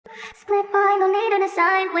Split fine, no need an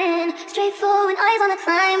assigned win. Straightforward, eyes on the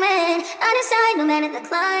climbing. Unassigned, no man in the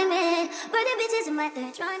climbing. Birthday bitches in my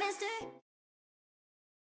third trimester.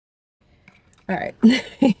 Alright.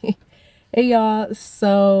 Hey y'all,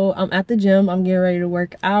 so I'm at the gym. I'm getting ready to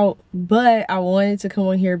work out, but I wanted to come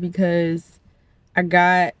on here because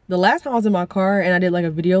the last time I was in my car and I did like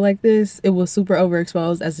a video like this, it was super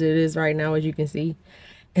overexposed as it is right now, as you can see.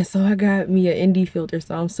 And so I got me an ND filter,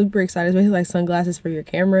 so I'm super excited. It's basically like sunglasses for your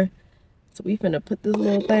camera. So we finna put this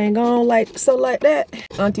little thing on like so, like that.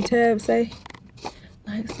 Auntie Tab say,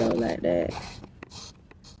 like so, like that.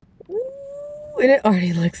 Ooh, and it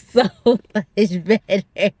already looks so much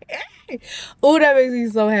better. Oh, that makes me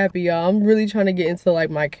so happy, y'all. I'm really trying to get into like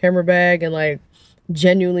my camera bag and like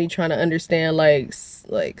genuinely trying to understand like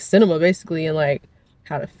cinema basically, and like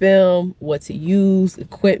how to film, what to use,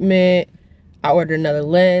 equipment. I ordered another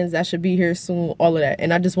lens that should be here soon, all of that.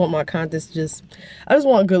 And I just want my content to I just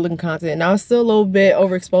want good looking content. Now it's still a little bit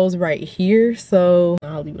overexposed right here, so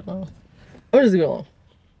I'll leave it alone. I'm just leave it alone.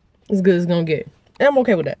 It's good as it's gonna get, and I'm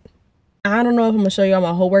okay with that. I don't know if I'm gonna show y'all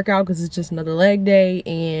my whole workout because it's just another leg day,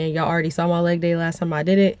 and y'all already saw my leg day last time I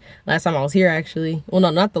did it. Last time I was here, actually. Well,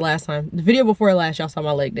 no, not the last time. The video before last, y'all saw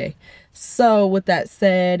my leg day. So with that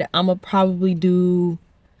said, I'm gonna do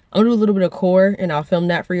a little bit of core, and I'll film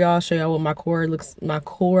that for y'all, show y'all what my core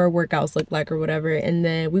workouts look like or whatever. And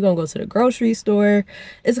then we're gonna go to the grocery store.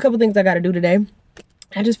 It's a couple things I gotta do today.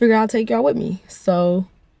 I just figured I'll take y'all with me. So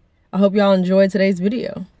I hope y'all enjoyed today's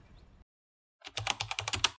video.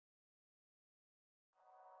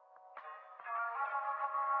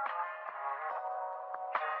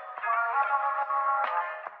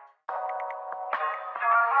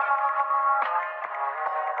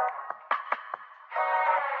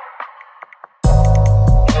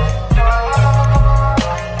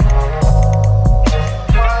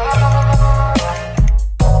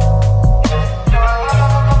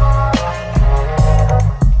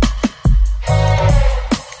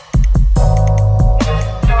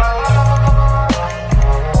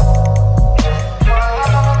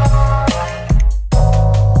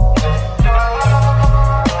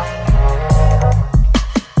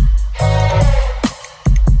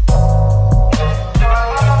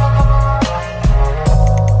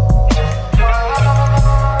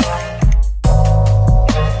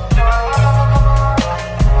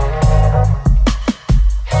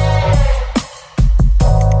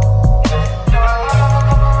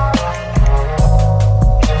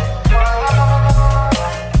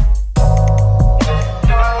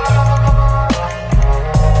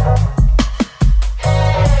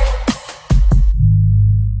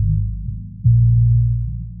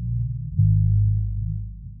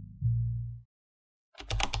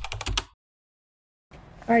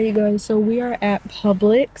 Alright, you guys, so we are at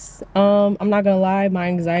Publix. I'm not gonna lie, my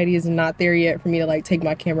anxiety is not there yet for me to like take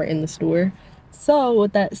my camera in the store. So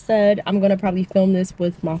with that said, I'm gonna probably film this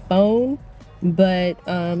with my phone, but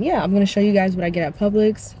yeah, I'm gonna show you guys what I get at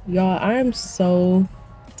Publix. Y'all, I am so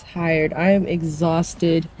tired. I am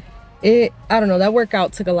exhausted. I don't know, that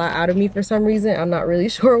workout took a lot out of me for some reason. I'm not really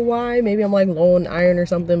sure why. Maybe I'm like low on iron or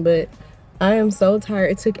something, but I am so tired.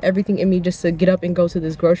 It took everything in me just to get up and go to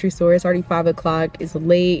this grocery store. It's already 5 o'clock. It's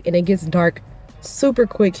late and it gets dark super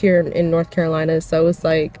quick here in North Carolina. So it's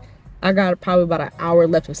like I got probably about an hour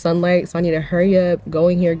left of sunlight. So I need to hurry up, go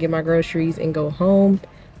in here, get my groceries, and go home.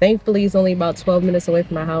 Thankfully, it's only about 12 minutes away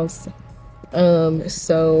from my house.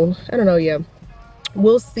 So I don't know. Yeah,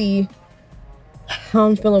 we'll see how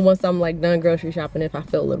I'm feeling once I'm like done grocery shopping, if I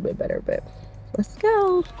feel a little bit better. But let's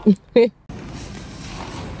go.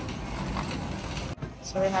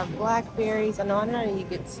 So they have blackberries. I know I need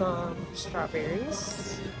to get some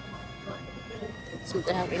strawberries. See if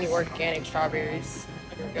they have any organic strawberries.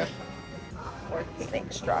 Here we go.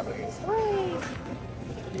 Organic strawberries. Hooray!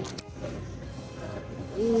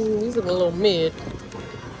 These look a little mid.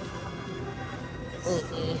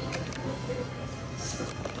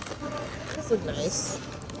 This is nice.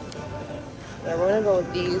 Yeah, we're gonna go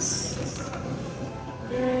with these.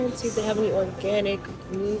 And see if they have any organic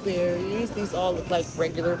blueberries. These all look like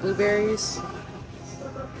regular blueberries.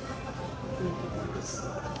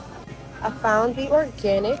 I found the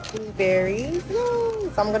organic blueberries.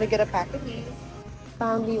 So I'm gonna get a pack of these.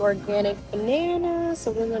 Found the organic bananas,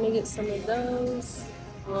 so we're gonna get some of those.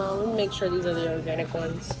 Well, let me make sure these are the organic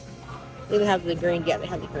ones. They have the green, yeah, they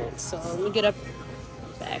have the green. So let me get a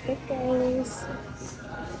pack of those.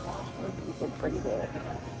 These look pretty good.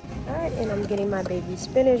 Alright, and I'm getting my baby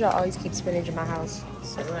spinach. I always keep spinach in my house,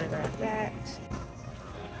 so I'm gonna grab that.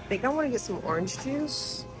 I think I want to get some orange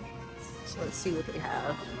juice. So let's see what they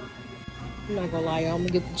have. I'm not gonna lie, y'all, I'm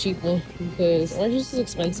gonna get the cheap one because orange juice is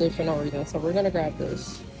expensive for no reason. So we're gonna grab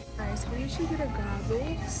this. Alright, so we usually get a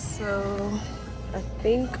grab. So I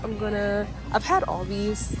think I've had all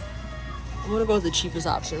these. I'm gonna go with the cheapest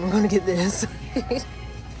option. We're gonna get this. So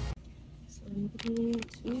I'm getting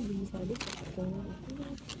two of these. I got two of those.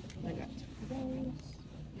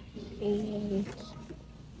 And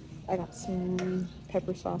I got some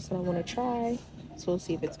pepper sauce that I want to try. So we'll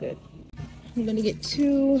see if it's good. I'm gonna get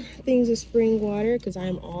 2 things of spring water because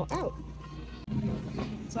I'm all out.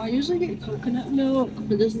 So I usually get coconut milk,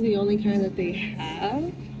 but this is the only kind that they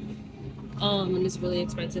have. And it's really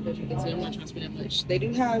expensive, as you can see. I'm not trying to spend that much. They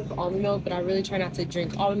do have almond milk, but I really try not to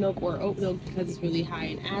drink almond milk or oat milk because it's really high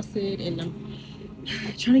in acid, and I'm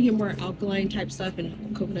trying to get more alkaline type stuff,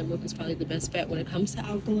 and coconut milk is probably the best bet when it comes to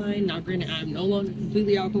alkaline. Now granted, I'm no longer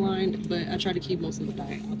completely alkaline, but I try to keep most of the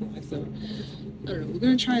diet alkaline. So I don't know, we're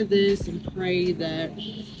gonna try this and pray that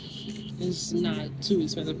it's not too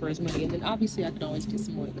expensive for us money, and then obviously I could always get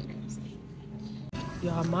some more later.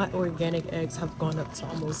 Y'all, my organic eggs have gone up to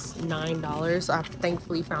almost $9. I've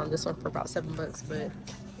thankfully found this one for about $7, but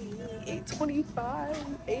 $8.25,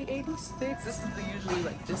 $8.86. This is usually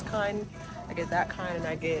like this kind. I get that kind and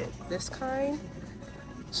I get this kind.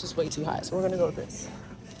 It's just way too high, so we're gonna go with this.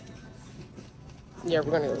 Yeah, we're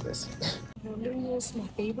gonna go with this. This is my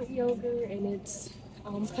favorite yogurt, and it's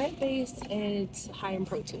plant-based and it's high in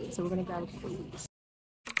protein, so we're gonna grab a couple of these.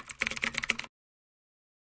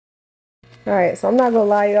 All right, so I'm not gonna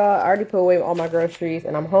lie, y'all, I already put away all my groceries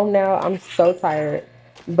and I'm home now. I'm so tired,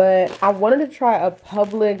 but I wanted to try a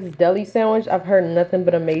Publix deli sandwich. I've heard nothing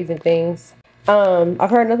but amazing things. I've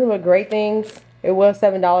heard nothing but great things. It was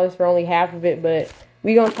 $7 for only half of it, but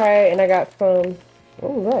we gonna try it. And I got some,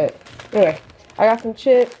 what was that? Anyway, I got some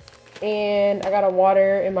chips and I got a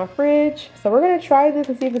water in my fridge. So we're gonna try this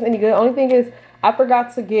and see if it's any good. Only thing is I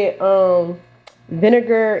forgot to get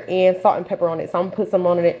vinegar and salt and pepper on it, so I'm gonna put some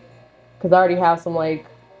on it. Because I already have some, like,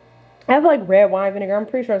 I have like red wine vinegar. I'm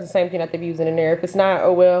pretty sure it's the same thing that they're using in there. If it's not,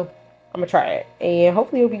 oh well, I'm gonna try it and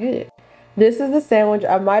hopefully it'll be good. This is the sandwich.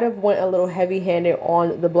 I might have went a little heavy-handed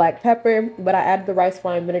on the black pepper, but I added the rice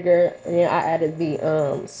wine vinegar and I added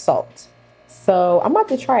the salt. So I'm about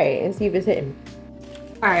to try it and see if it's hitting.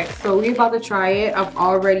 All right, so we're about to try it. I've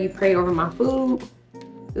already prayed over my food.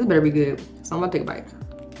 This better be good. So I'm gonna take a bite.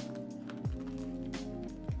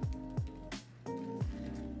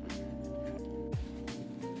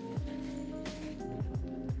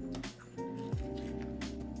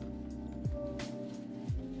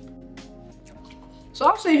 So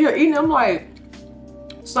I'm sitting here eating, I'm like,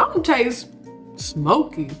 something tastes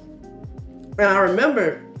smoky. And I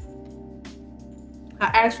remember I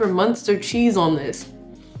asked for Munster cheese on this.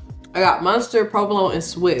 I got Munster, provolone, and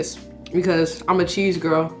Swiss because I'm a cheese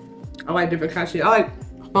girl. I like different kinds of cheese. I like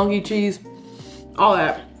funky cheese, all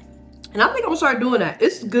that. And I think I'm gonna start doing that.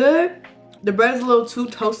 It's good. The bread's a little too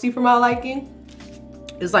toasty for my liking.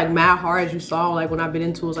 It's like mad hard, as you saw, like when I've been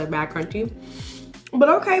into it, it's like mad crunchy. But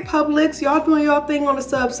okay, Publix, y'all doing y'all thing on the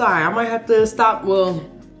sub side. I might have to stop, well,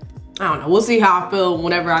 I don't know. We'll see how I feel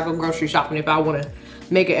whenever I go grocery shopping, if I want to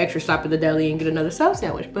make an extra stop at the deli and get another sub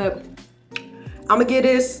sandwich. But I'm gonna get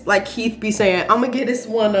this, like Keith be saying, I'm gonna get this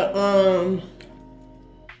one I'm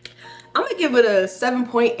gonna give it a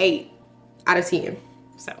 7.8 out of 10.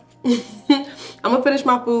 So I'm gonna finish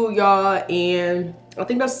my food, y'all, and I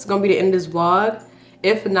think that's gonna be the end of this vlog.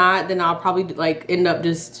 If not, then I'll probably like end up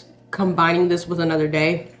just combining this with another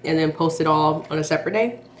day and then post it all on a separate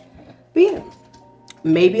day. But yeah,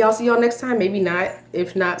 maybe I'll see y'all next time, maybe not.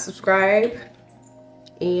 If not, subscribe,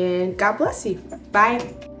 and God bless you.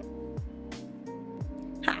 Bye.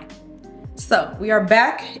 Hi. So we are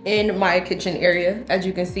back in my kitchen area, as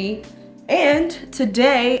you can see, and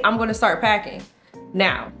today I'm gonna start packing.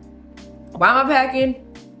 Now, why am I packing?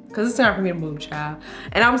 Because it's time for me to move, child.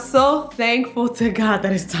 And I'm so thankful to God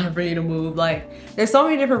that it's time for me to move. Like, there's so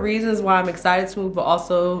many different reasons why I'm excited to move, but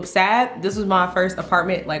also sad. This was my first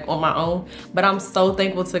apartment, like, on my own. But I'm so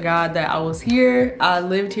thankful to God that I was here. I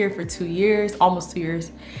lived here for 2 years, almost 2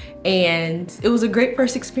 years. And it was a great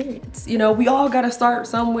first experience. You know, we all gotta start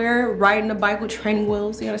somewhere, riding a bike with training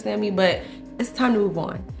wheels, you understand me? But it's time to move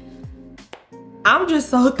on. I'm just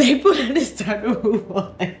so thankful that it's time to move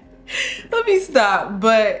on. Let me stop.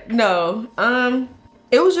 But no,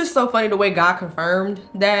 it was just so funny the way God confirmed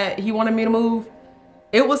that he wanted me to move.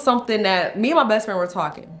 It was something that me and my best friend were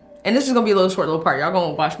talking, and this is gonna be a little short little part. Y'all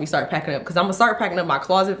gonna watch me start packing up, because I'm gonna start packing up my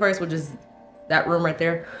closet first, which is that room right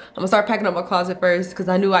there. I'm gonna start packing up my closet first, because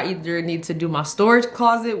I knew I either need to do my storage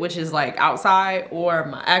closet, which is like outside, or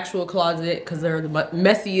my actual closet, because they're the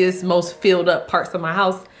messiest, most filled up parts of my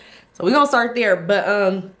house. So we're gonna start there.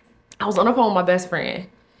 But I was on the phone with my best friend,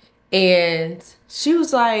 and she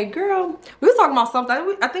was like, girl, we were talking about something.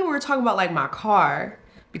 I think we were talking about like my car,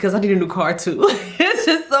 because I need a new car too. It's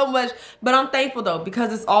just so much, but I'm thankful though,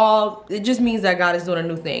 because it just means that God is doing a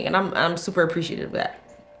new thing, and I'm super appreciative of that.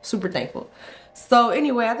 Super thankful. So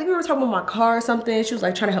anyway, I think we were talking about my car or something. She was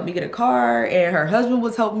like trying to help me get a car, and her husband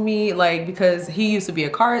was helping me, like, because he used to be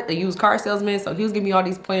a used car salesman, so he was giving me all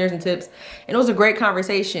these pointers and tips, and it was a great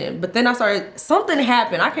conversation. But then something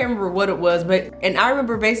happened. I can't remember what it was, and I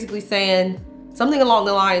remember basically saying something along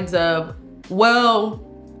the lines of, well,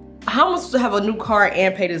 how am I supposed to have a new car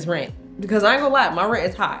and pay this rent? Because I ain't gonna lie, my rent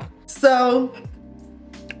is high. So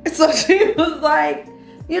she was like,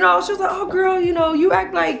 you know, she was like, oh girl, you know, you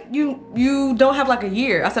act like you don't have like a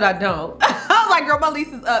year. I said, I don't. I was like, girl, my lease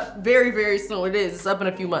is up very, very soon. It is, it's up in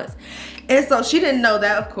a few months. And so she didn't know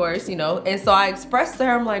that, of course, you know. And so I expressed to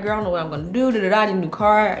her, I'm like, girl, I don't know what I'm gonna do, I need a new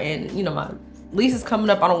car, and you know, my lease is coming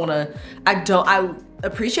up. I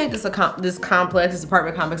appreciate this complex, this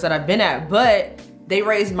apartment complex that I've been at, but they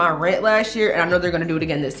raised my rent last year, and I know they're gonna do it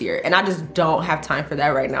again this year. And I just don't have time for that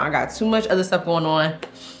right now. I got too much other stuff going on.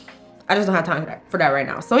 I just don't have time for that right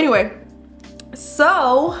now. So anyway,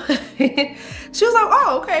 so she was like,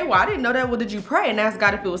 oh, okay, well, I didn't know that. Well, did you pray and ask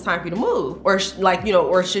God if it was time for you to move? Or like, you know,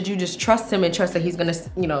 or should you just trust him and trust that he's gonna,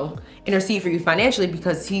 you know, intercede for you financially?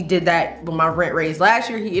 Because he did that when my rent raised last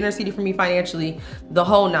year. He interceded for me financially the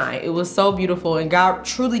whole nine. It was so beautiful, and God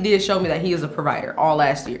truly did show me that he is a provider all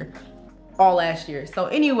last year. So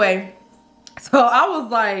anyway, so I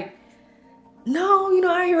was like, no, you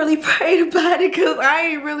know, I ain't really prayed about it, because I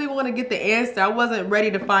ain't really want to get the answer. I wasn't ready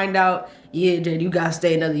to find out, yeah, Jade, you gotta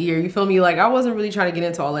stay another year. You feel me? Like, I wasn't really trying to get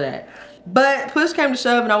into all of that. But push came to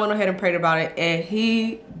shove, and I went ahead and prayed about it, and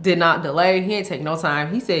he did not delay. He didn't take no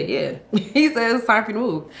time. He said, yeah. He said, it's time for you to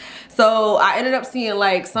move. So I ended up seeing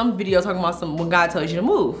like some video talking about when God tells you to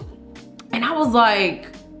move. And I was like,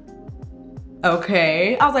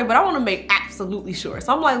 okay. I was like, but I want to make absolutely sure.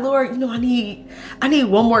 So I'm like, Lord, you know, I need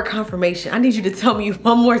one more confirmation. I need you to tell me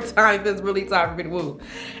one more time if it's really time for me to move.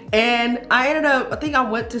 And I ended up, I think I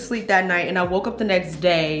went to sleep that night, and I woke up the next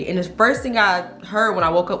day, and the first thing I heard when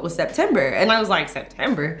I woke up was September. And I was like,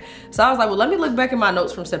 September? So I was like, well, let me look back at my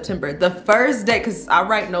notes from September. The first day, because I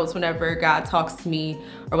write notes whenever God talks to me,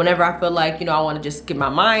 or whenever I feel like, you know, I want to just get my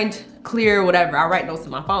mind clear, whatever. I write notes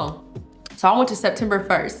in my phone. So I went to September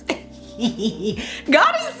 1st.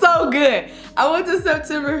 God is so good. I went to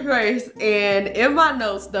September 1st, and in my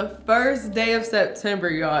notes, the first day of September,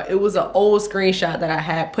 y'all, it was an old screenshot that I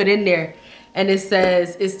had put in there, and it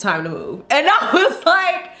says, it's time to move. And I was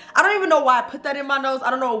like, I don't even know why I put that in my notes.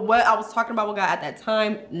 I don't know what I was talking about with God at that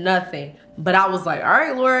time, nothing. But I was like, all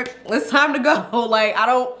right, Lord, it's time to go. Like, I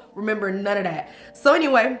don't remember none of that. So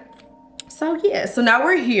anyway, so yeah, so now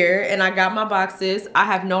we're here, and I got my boxes. I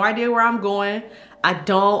have no idea where I'm going. I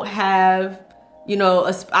don't have, you know,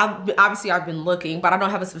 obviously I've been looking, but I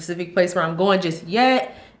don't have a specific place where I'm going just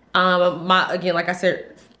yet. Again, like I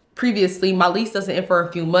said previously, my lease doesn't end for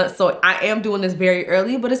a few months, so I am doing this very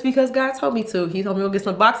early, but it's because God told me to. He told me to go get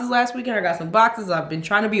some boxes last weekend. I got some boxes. I've been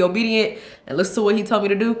trying to be obedient and listen to what he told me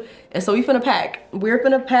to do. And so we're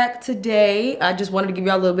finna pack today. I just wanted to give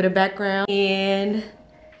y'all a little bit of background, and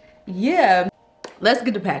yeah, let's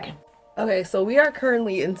get to packing. Okay, so we are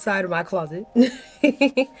currently inside of my closet.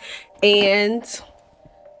 And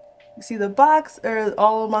you see the box, or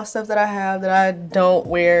all of my stuff that I have that I don't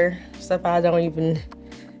wear, stuff I don't even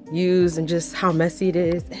use, and just how messy it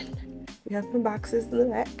is. And we have some boxes in the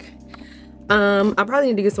back. I probably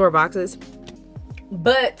need to get some more boxes,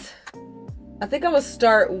 but I think I'm gonna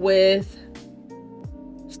start with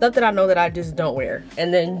stuff that I know that I just don't wear,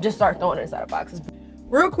 and then just start throwing it inside of boxes.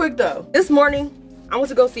 Real quick though, this morning I went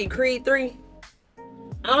to go see Creed 3.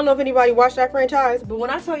 I don't know if anybody watched that franchise, but when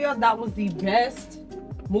I tell y'all that was the best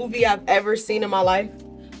movie I've ever seen in my life,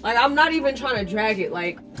 like, I'm not even trying to drag it.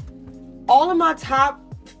 Like, all of my top,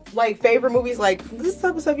 like, favorite movies, like, this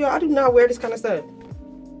type of stuff, y'all, I do not wear this kind of stuff.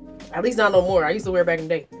 At least not no more. I used to wear it back in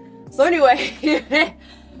the day. So anyway,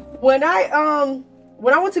 when I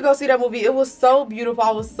went to go see that movie, it was so beautiful.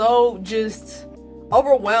 I was so just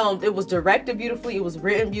overwhelmed. It was directed beautifully, it was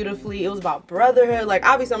written beautifully, it was about brotherhood. Like,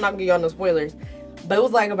 obviously I'm not gonna give y'all no spoilers, but it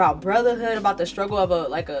was like about brotherhood, about the struggle of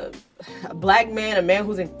a black man, a man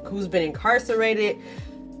who's been incarcerated,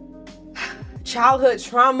 childhood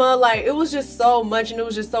trauma. Like, it was just so much, and it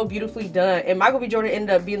was just so beautifully done. And Michael B. Jordan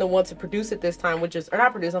ended up being the one to produce it this time,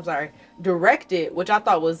 direct it, which I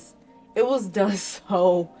thought was done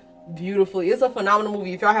so beautifully. It's a phenomenal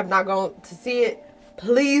movie. If y'all have not gone to see it,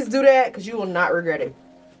 please do that, because you will not regret it.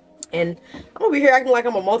 And I'm over here acting like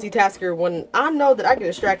I'm a multitasker when I know that I get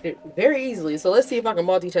distracted very easily. So let's see if I can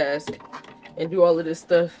multitask and do all of this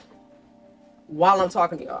stuff while I'm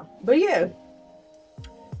talking to y'all. But yeah,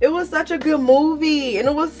 it was such a good movie, and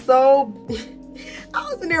it was so I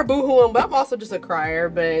was in there boohooing, but I'm also just a crier.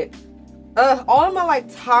 But all of my like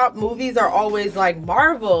top movies are always like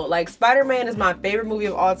Marvel. Like Spider-Man is my favorite movie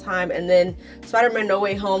of all time, and then Spider-Man No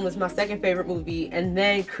Way Home is my second favorite movie, and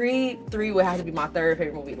then Creed 3 would have to be my third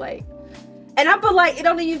favorite movie. Like, and I feel like it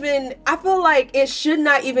don't even, I feel like it should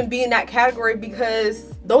not even be in that category,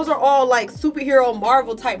 because those are all like superhero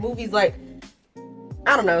Marvel type movies. Like,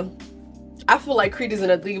 I don't know, I feel like Creed is in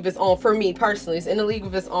a league of its own. For me personally, it's in a league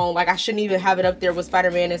of its own. Like, I shouldn't even have it up there with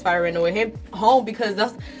Spider-Man and Spider-Man No Way Home, because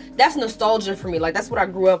that's nostalgia for me. Like, that's what I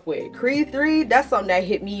grew up with. Creed 3, that's something that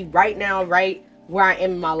hit me right now, right where I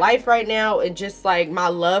am in my life right now. And just like my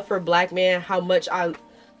love for black man, how much I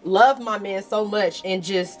love my man so much, and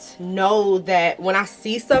just know that when I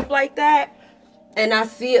see stuff like that, and I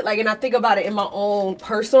see it like, and I think about it in my own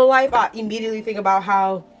personal life, I immediately think about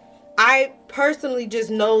how I personally just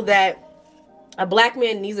know that a black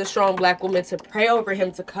man needs a strong black woman to pray over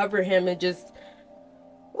him, to cover him, and just,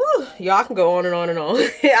 whew, y'all can go on and on and on.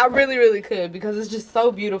 I really, really could, because it's just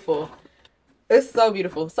so beautiful. It's so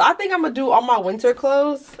beautiful. So I think I'm gonna do all my winter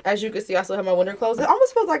clothes. As you can see, I still have my winter clothes. It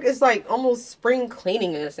almost feels like it's like almost spring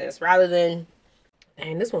cleaning in a sense, rather than,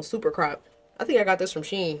 and this one's super crop. I think I got this from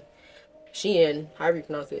Shein, however you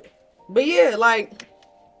pronounce it. But yeah, like,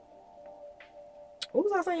 what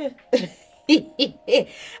was I saying?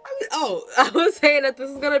 I was saying that this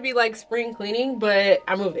is gonna be like spring cleaning, but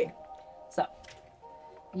I'm moving. So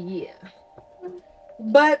yeah.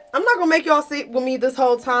 But I'm not gonna make y'all sit with me this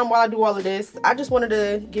whole time while I do all of this. I just wanted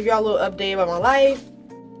to give y'all a little update about my life.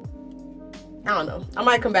 I don't know, I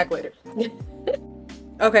might come back later.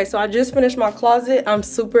 Okay, so I just finished my closet. I'm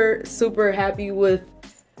super, super happy with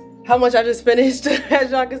how much I just finished.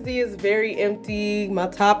 As y'all can see, it's very empty. My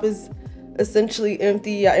top is essentially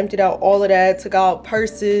empty. I emptied out all of that, took out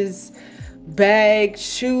purses, bags,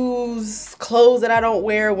 shoes, clothes that I don't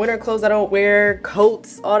wear, winter clothes I don't wear,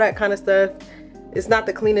 coats, all that kind of stuff. It's not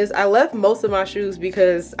the cleanest. I left most of my shoes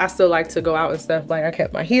because I still like to go out and stuff. Like, I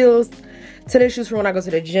kept my heels, tennis shoes for when I go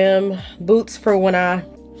to the gym, boots for when I,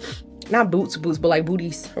 not boots, but like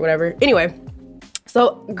booties or whatever. Anyway,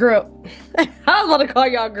 so girl, I was about to call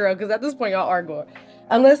y'all girl, because at this point y'all are girl.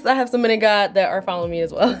 Unless I have some men in God that are following me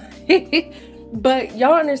as well. But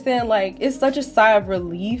y'all understand, like, it's such a sigh of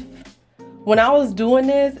relief when I was doing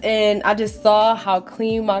this and I just saw how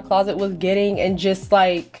clean my closet was getting, and just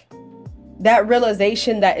like that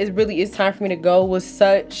realization that it really is time for me to go was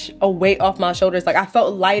such a weight off my shoulders. Like, I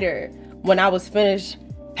felt lighter when I was finished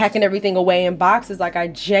packing everything away in boxes. Like, I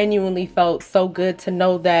genuinely felt so good to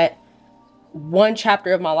know that one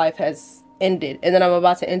chapter of my life has ended, and then I'm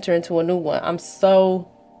about to enter into a new one. I'm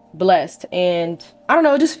so blessed, and I don't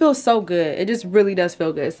know, it just feels so good. It just really does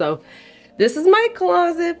feel good. So this is my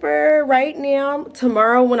closet for right now.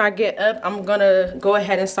 Tomorrow when I get up, I'm gonna go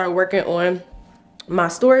ahead and start working on my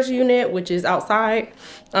storage unit, which is outside.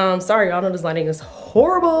 Sorry, y'all know this lighting is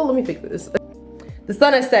horrible. Let me fix this. The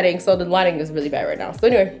sun is setting, so the lighting is really bad right now. So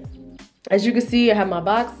anyway, as you can see, I have my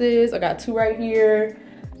boxes. I got 2 right here,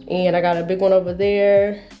 and I got a big one over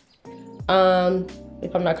there.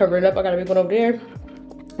 If I'm not covering it up, I got a big one over there.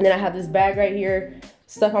 And then I have this bag right here,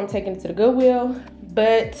 stuff I'm taking to the Goodwill.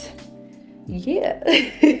 But yeah.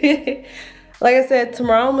 Like I said,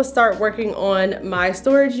 tomorrow I'm gonna start working on my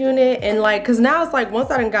storage unit, and like, cause now it's like,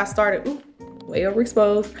 once I done got started, ooh, way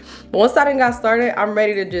overexposed. But once I done got started, I'm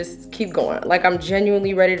ready to just keep going. Like, I'm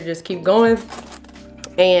genuinely ready to just keep going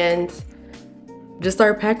and just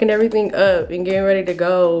start packing everything up and getting ready to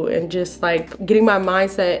go, and just like getting my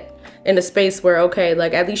mindset in a space where, okay,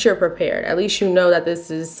 like, at least you're prepared. At least you know that this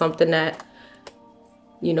is something that,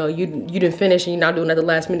 you know, you didn't finish and you're not doing it at the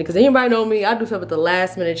last minute. Because anybody know me, I do stuff at the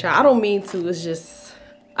last minute, child. I don't mean to, it's just,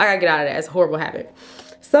 I gotta get out of that. It's a horrible habit.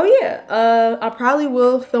 So yeah, I probably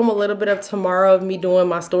will film a little bit of tomorrow of me doing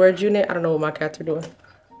my storage unit. I don't know what my cats are doing.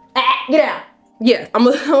 Ah, get out. Yeah, I'm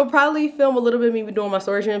gonna probably film a little bit of me doing my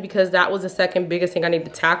storage unit, because that was the second biggest thing I need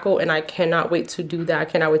to tackle, and I cannot wait to do that. I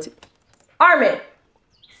cannot wait to, Armin,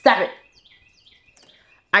 stop it.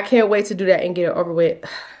 I can't wait to do that and get it over with.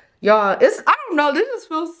 Y'all, it's, I don't know, this just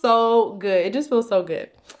feels so good. It just feels so good.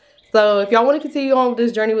 So if y'all want to continue on with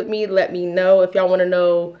this journey with me, let me know. If y'all want to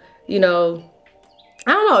know, you know,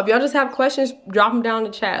 I don't know, if y'all just have questions, drop them down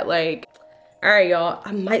in the chat. Like, all right, y'all,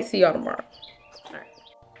 I might see y'all tomorrow. All right.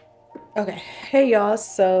 Okay, hey y'all,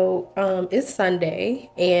 so it's Sunday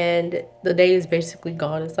and the day is basically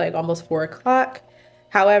gone. It's like almost 4 o'clock.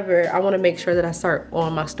 However, I want to make sure that I start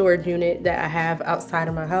on my storage unit that I have outside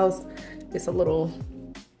of my house. It's a little,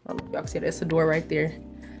 I don't know if y'all can see it, it's a door right there.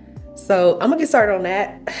 So I'm gonna get started on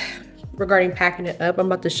that. Regarding packing it up, I'm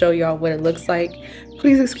about to show y'all what it looks like.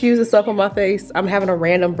 Please excuse the stuff on my face. I'm having a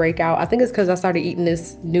random breakout. I think it's because I started eating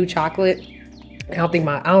this new chocolate. I don't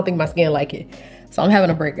think my skin like it. So I'm having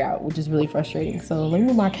a breakout, which is really frustrating. So let me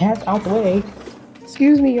move my cats out the way.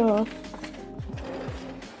 Excuse me, y'all.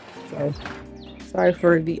 Sorry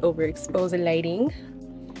for the overexposed lighting.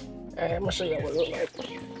 All right, I'm gonna show you what it looks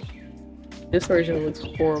like. This version looks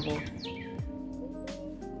horrible.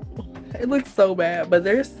 It looks so bad, but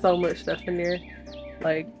there's so much stuff in there.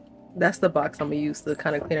 Like, that's the box I'm gonna use to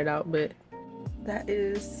kind of clean it out, but that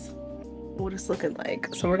is what it's looking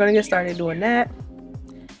like. So we're gonna get started doing that.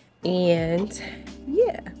 And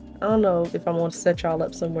yeah, I don't know if I'm gonna set y'all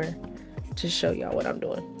up somewhere to show y'all what I'm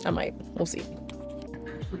doing. I might, we'll see.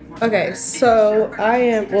 Okay, so I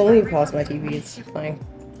am, well, let me pause my TV, it's fine.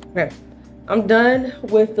 Okay, I'm done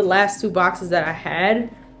with the last two boxes that I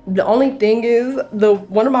had. The only thing is,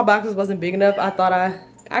 one of my boxes wasn't big enough. I thought I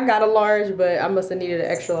got a large, but I must have needed an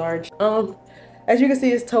extra large. As you can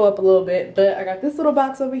see, it's toe up a little bit, but I got this little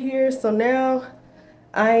box over here. So now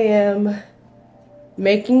I am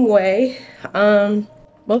making way.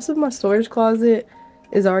 Most of my storage closet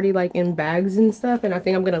is already like in bags and stuff, and I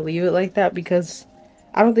think I'm gonna leave it like that because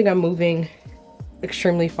I don't think I'm moving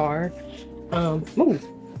extremely far. Move.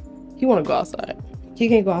 He wanna go outside. He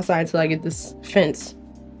can't go outside until I get this fence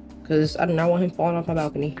because I do not want him falling off my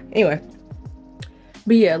balcony. Anyway,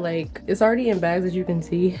 but yeah, like it's already in bags as you can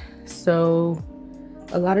see. So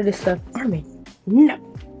a lot of this stuff, Armin, no.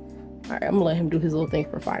 All right, I'm gonna let him do his little thing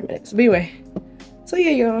for 5 minutes. But anyway, so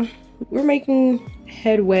yeah, y'all, we're making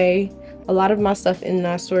headway. A lot of my stuff in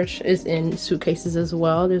my storage is in suitcases as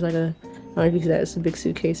well. There's like a, I don't know if you can see that, it's a big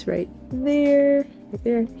suitcase right there,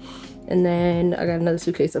 and then I got another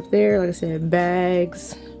suitcase up there. Like I said,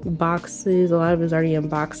 bags, boxes, a lot of it's already in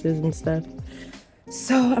boxes and stuff.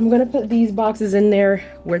 So I'm gonna put these boxes in there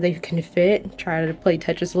where they can fit, try to play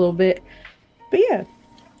Tetris a little bit. But yeah,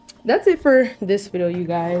 that's it for this video, you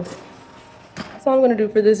guys. That's all I'm gonna do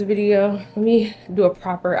for this video. Let me do a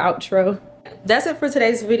proper outro. That's it for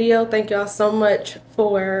today's video. Thank y'all so much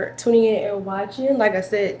for tuning in and watching. Like I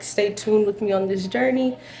said, stay tuned with me on this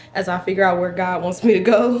journey as I figure out where God wants me to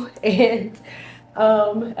go, and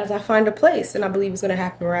as I find a place, and I believe it's gonna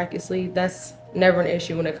happen miraculously. That's never an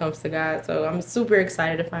issue when it comes to God. So I'm super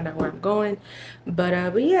excited to find out where I'm going. But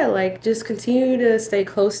yeah, like just continue to stay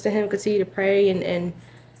close to him, continue to pray, and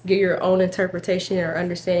get your own interpretation or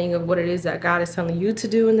understanding of what it is that God is telling you to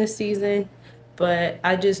do in this season. But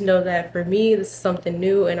I just know that for me, this is something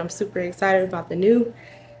new, and I'm super excited about the new.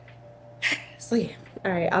 So yeah,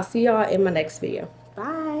 all right, I'll see y'all in my next video.